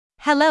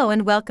Hello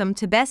and welcome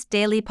to Best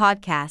Daily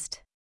Podcast.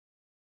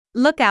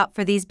 Look out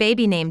for these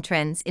baby name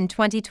trends in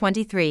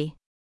 2023.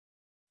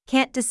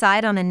 Can't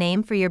decide on a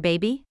name for your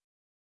baby?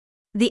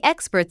 The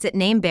experts at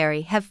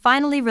Nameberry have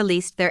finally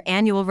released their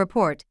annual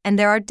report, and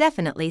there are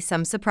definitely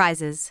some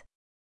surprises.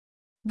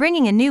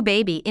 Bringing a new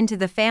baby into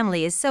the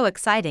family is so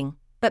exciting,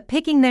 but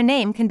picking their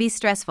name can be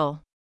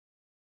stressful.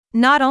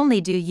 Not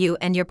only do you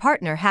and your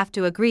partner have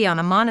to agree on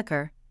a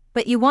moniker,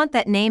 but you want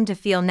that name to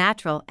feel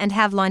natural and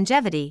have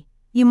longevity.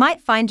 You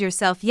might find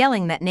yourself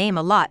yelling that name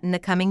a lot in the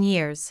coming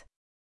years.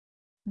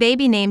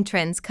 Baby name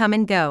trends come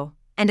and go,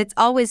 and it's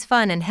always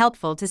fun and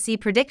helpful to see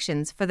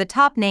predictions for the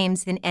top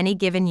names in any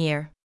given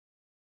year.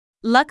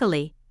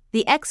 Luckily,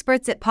 the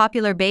experts at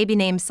popular baby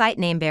name site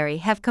Nameberry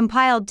have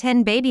compiled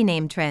 10 baby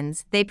name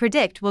trends they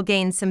predict will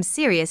gain some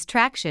serious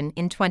traction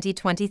in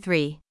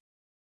 2023.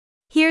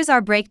 Here's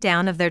our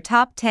breakdown of their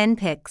top 10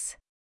 picks.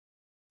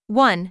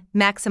 1.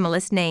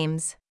 Maximalist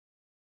names.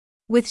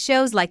 With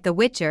shows like The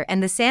Witcher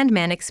and The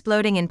Sandman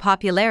exploding in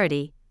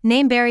popularity,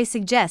 Nameberry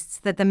suggests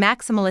that the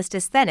maximalist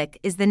aesthetic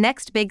is the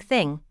next big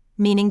thing,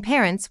 meaning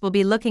parents will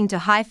be looking to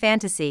high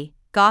fantasy,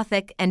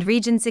 gothic, and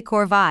Regency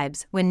core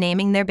vibes when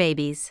naming their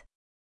babies.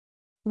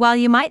 While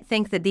you might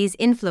think that these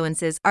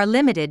influences are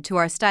limited to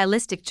our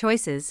stylistic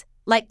choices,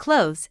 like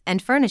clothes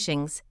and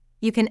furnishings,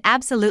 you can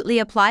absolutely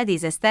apply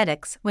these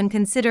aesthetics when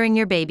considering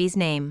your baby's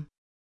name.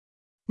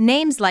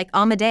 Names like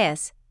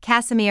Amadeus,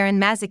 Casimir, and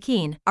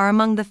Mazikeen are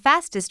among the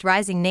fastest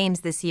rising names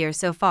this year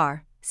so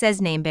far,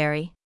 says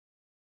Nameberry.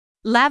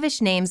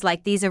 Lavish names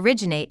like these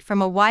originate from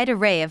a wide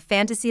array of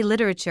fantasy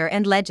literature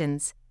and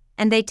legends,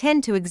 and they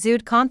tend to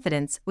exude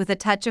confidence with a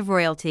touch of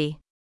royalty.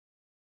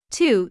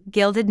 2.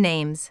 Gilded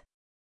names.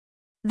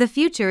 The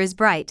future is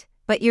bright,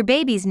 but your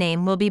baby's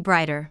name will be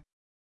brighter.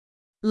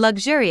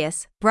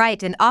 Luxurious,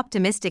 bright, and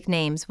optimistic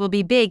names will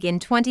be big in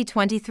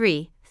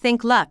 2023.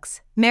 Think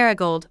Lux,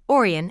 Marigold,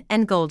 Orion,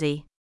 and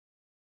Goldie.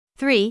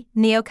 3.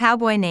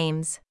 Neo-cowboy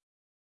names.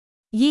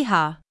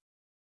 Yeehaw!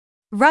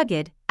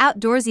 Rugged,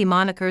 outdoorsy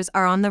monikers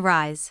are on the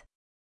rise.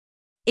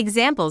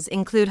 Examples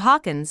include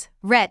Hawkins,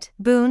 Rhett,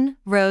 Boone,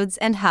 Rhodes,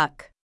 and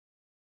Huck.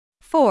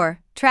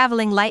 4.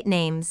 Traveling light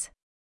names.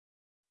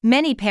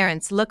 Many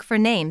parents look for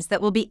names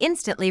that will be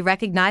instantly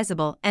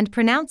recognizable and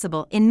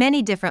pronounceable in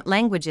many different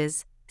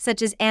languages,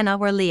 such as Anna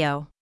or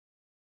Leo.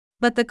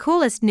 But the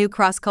coolest new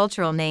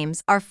cross-cultural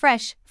names are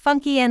fresh,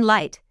 funky, and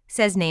light,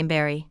 says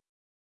Nameberry.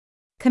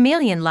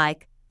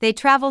 Chameleon-like, they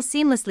travel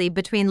seamlessly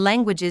between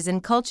languages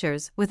and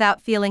cultures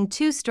without feeling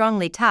too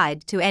strongly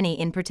tied to any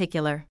in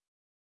particular.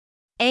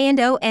 A and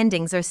O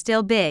endings are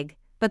still big,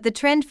 but the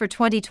trend for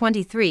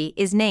 2023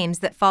 is names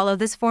that follow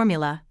this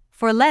formula: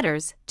 4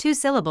 letters, 2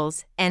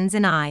 syllables, ends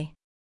in I.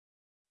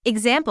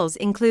 Examples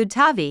include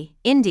Tavi,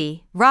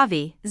 Indy,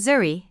 Ravi,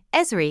 Zuri,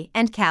 Esri,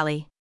 and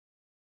Kali.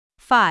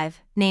 5.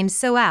 Names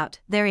so out,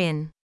 they're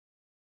in.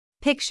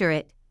 Picture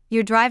it: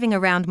 you're driving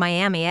around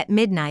Miami at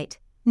midnight.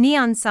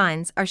 Neon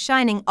signs are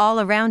shining all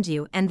around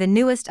you and the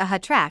newest AHA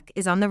track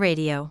is on the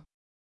radio.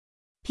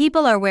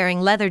 People are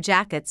wearing leather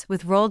jackets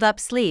with rolled-up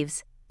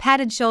sleeves,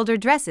 padded shoulder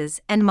dresses,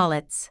 and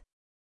mullets.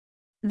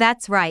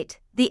 That's right,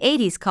 the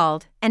 80s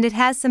called, and it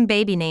has some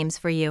baby names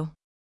for you.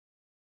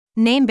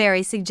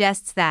 Nameberry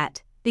suggests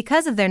that,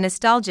 because of their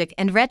nostalgic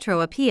and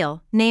retro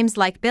appeal, names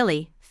like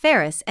Billy,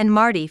 Ferris, and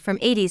Marty from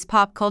 80s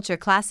pop culture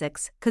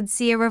classics could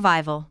see a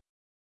revival.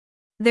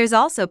 There's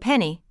also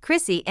Penny,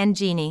 Chrissy, and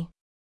Jeannie.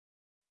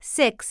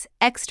 6.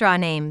 Extra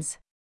names.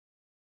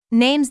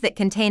 Names that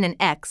contain an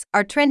X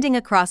are trending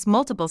across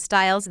multiple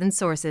styles and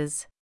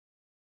sources.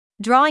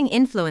 Drawing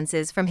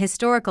influences from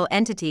historical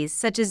entities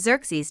such as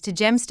Xerxes to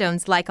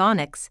gemstones like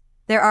onyx,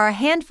 there are a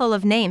handful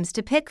of names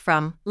to pick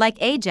from,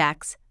 like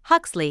Ajax,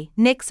 Huxley,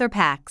 Nyx, or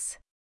Pax.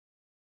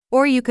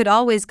 Or you could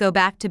always go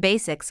back to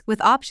basics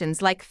with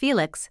options like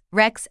Felix,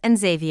 Rex, and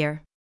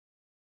Xavier.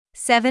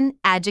 7.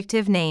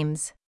 Adjective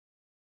names.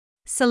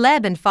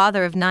 Celeb and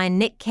father of 9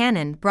 Nick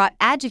Cannon brought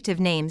adjective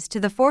names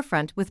to the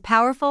forefront with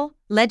powerful,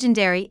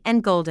 legendary,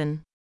 and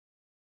golden.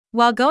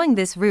 While going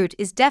this route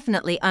is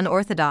definitely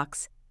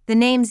unorthodox, the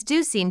names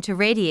do seem to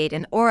radiate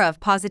an aura of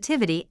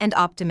positivity and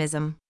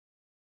optimism.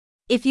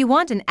 If you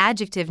want an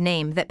adjective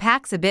name that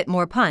packs a bit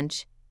more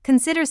punch,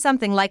 consider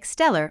something like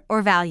stellar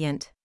or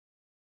valiant.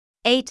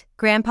 8.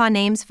 Grandpa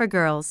names for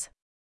girls.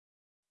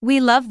 We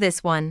love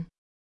this one.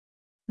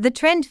 The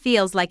trend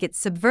feels like it's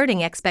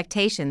subverting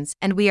expectations,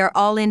 and we are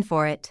all in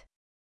for it.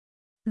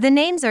 The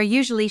names are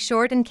usually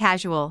short and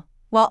casual,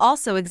 while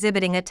also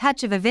exhibiting a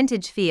touch of a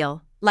vintage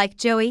feel, like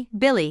Joey,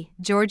 Billy,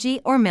 Georgie,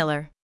 or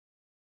Miller.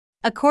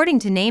 According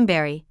to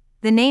Nameberry,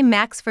 the name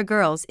Max for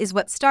girls is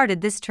what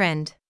started this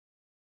trend.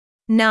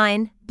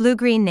 9.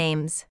 Blue-green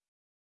names.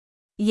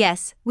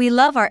 Yes, we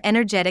love our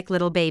energetic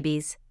little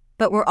babies,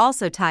 but we're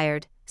also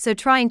tired, so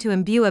trying to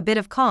imbue a bit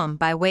of calm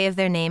by way of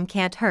their name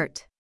can't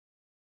hurt.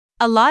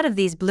 A lot of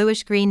these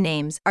bluish-green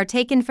names are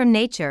taken from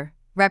nature,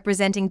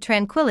 representing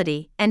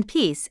tranquility and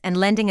peace and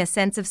lending a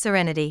sense of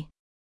serenity.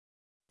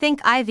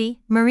 Think Ivy,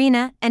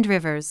 Marina, and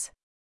Rivers.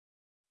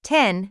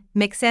 10.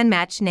 Mix and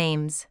match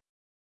names.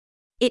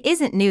 It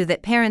isn't new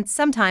that parents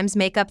sometimes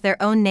make up their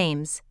own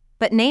names,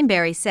 but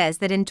Nameberry says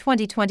that in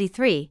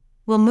 2023,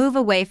 we'll move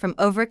away from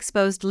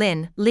overexposed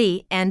Lin,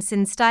 Lee, and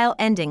Sin style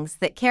endings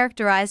that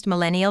characterized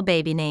millennial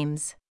baby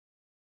names.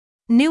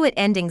 New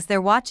endings they're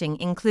watching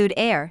include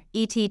Air,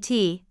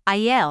 ETT,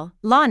 Aiel,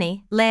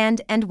 Lonnie,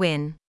 Land, and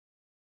Win.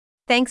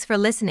 Thanks for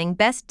listening,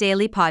 Best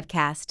Daily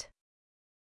Podcast.